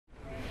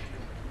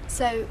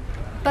So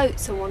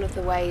boats are one of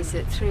the ways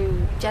that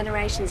through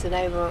generations and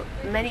over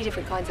many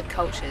different kinds of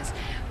cultures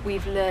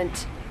we've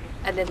learnt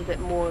a little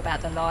bit more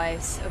about the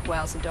lives of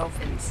whales and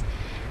dolphins.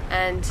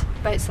 And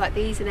boats like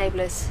these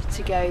enable us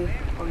to go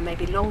on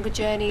maybe longer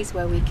journeys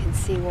where we can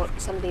see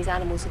what some of these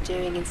animals are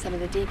doing in some of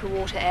the deeper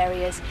water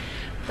areas.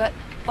 But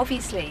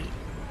obviously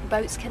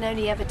boats can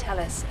only ever tell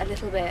us a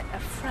little bit, a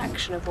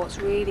fraction of what's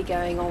really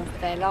going on for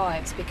their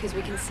lives, because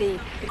we can see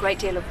a great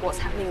deal of what's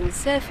happening on the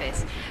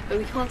surface, but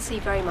we can't see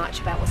very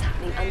much about what's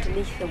happening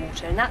underneath the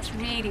water. And that's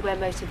really where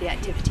most of the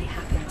activity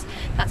happens.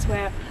 That's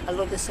where a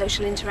lot of the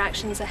social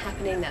interactions are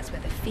happening, that's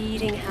where the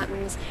feeding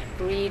happens,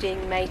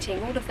 breeding,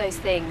 mating, all of those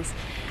things.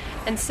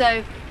 And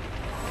so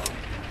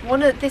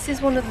this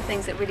is one of the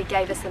things that really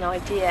gave us an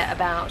idea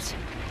about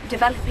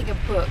developing a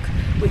book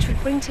which would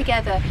bring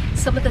together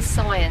some of the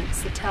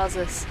science that tells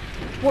us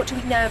what do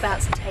we know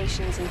about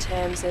cetaceans in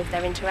terms of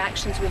their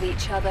interactions with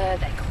each other,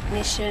 their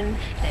cognition,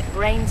 their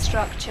brain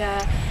structure,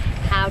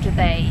 how do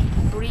they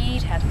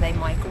breed, how do they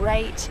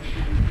migrate,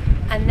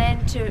 and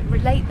then to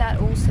relate that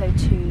also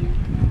to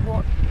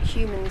what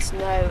humans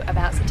know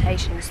about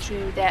cetaceans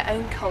through their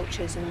own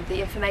cultures and the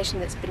information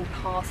that's been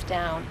passed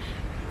down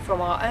from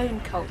our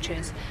own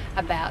cultures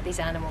about these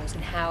animals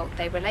and how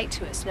they relate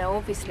to us. Now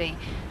obviously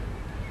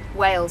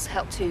whales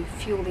help to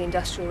fuel the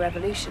Industrial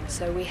Revolution,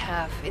 so we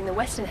have, in the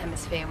Western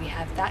Hemisphere, we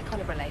have that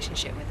kind of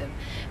relationship with them.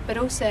 But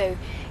also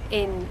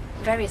in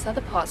various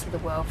other parts of the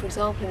world, for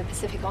example in the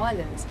Pacific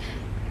Islands,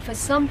 for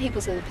some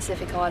peoples of the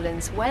Pacific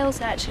Islands,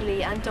 whales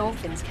actually and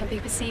dolphins can be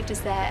perceived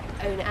as their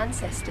own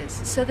ancestors.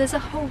 So there's a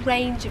whole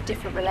range of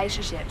different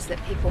relationships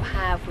that people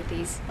have with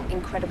these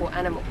incredible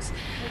animals.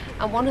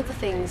 And one of the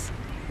things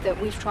that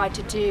we've tried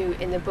to do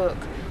in the book,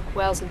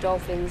 Whales and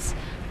Dolphins,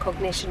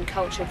 Cognition,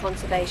 Culture,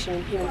 Conservation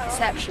and Human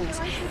Perceptions,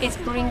 is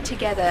bring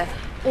together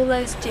all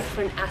those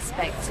different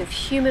aspects of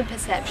human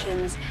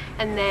perceptions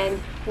and then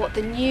what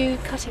the new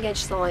cutting-edge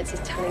science is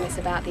telling us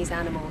about these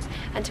animals,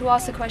 and to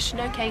ask the question,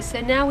 okay,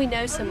 so now we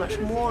know so much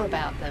more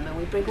about them and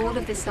we bring all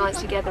of this science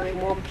together in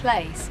one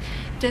place,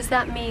 does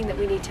that mean that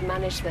we need to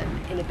manage them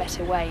in a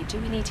better way? Do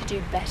we need to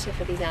do better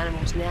for these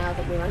animals now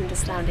that we're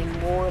understanding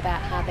more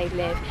about how they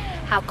live,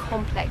 how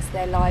complex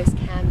their lives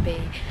can be,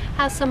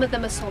 how some of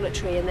them are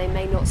solitary and they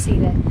may not see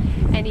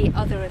any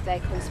other of their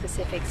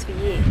conspecifics for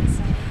years,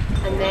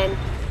 and then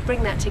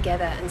bring that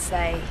together and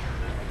say,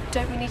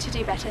 don't we need to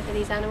do better for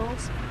these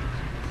animals?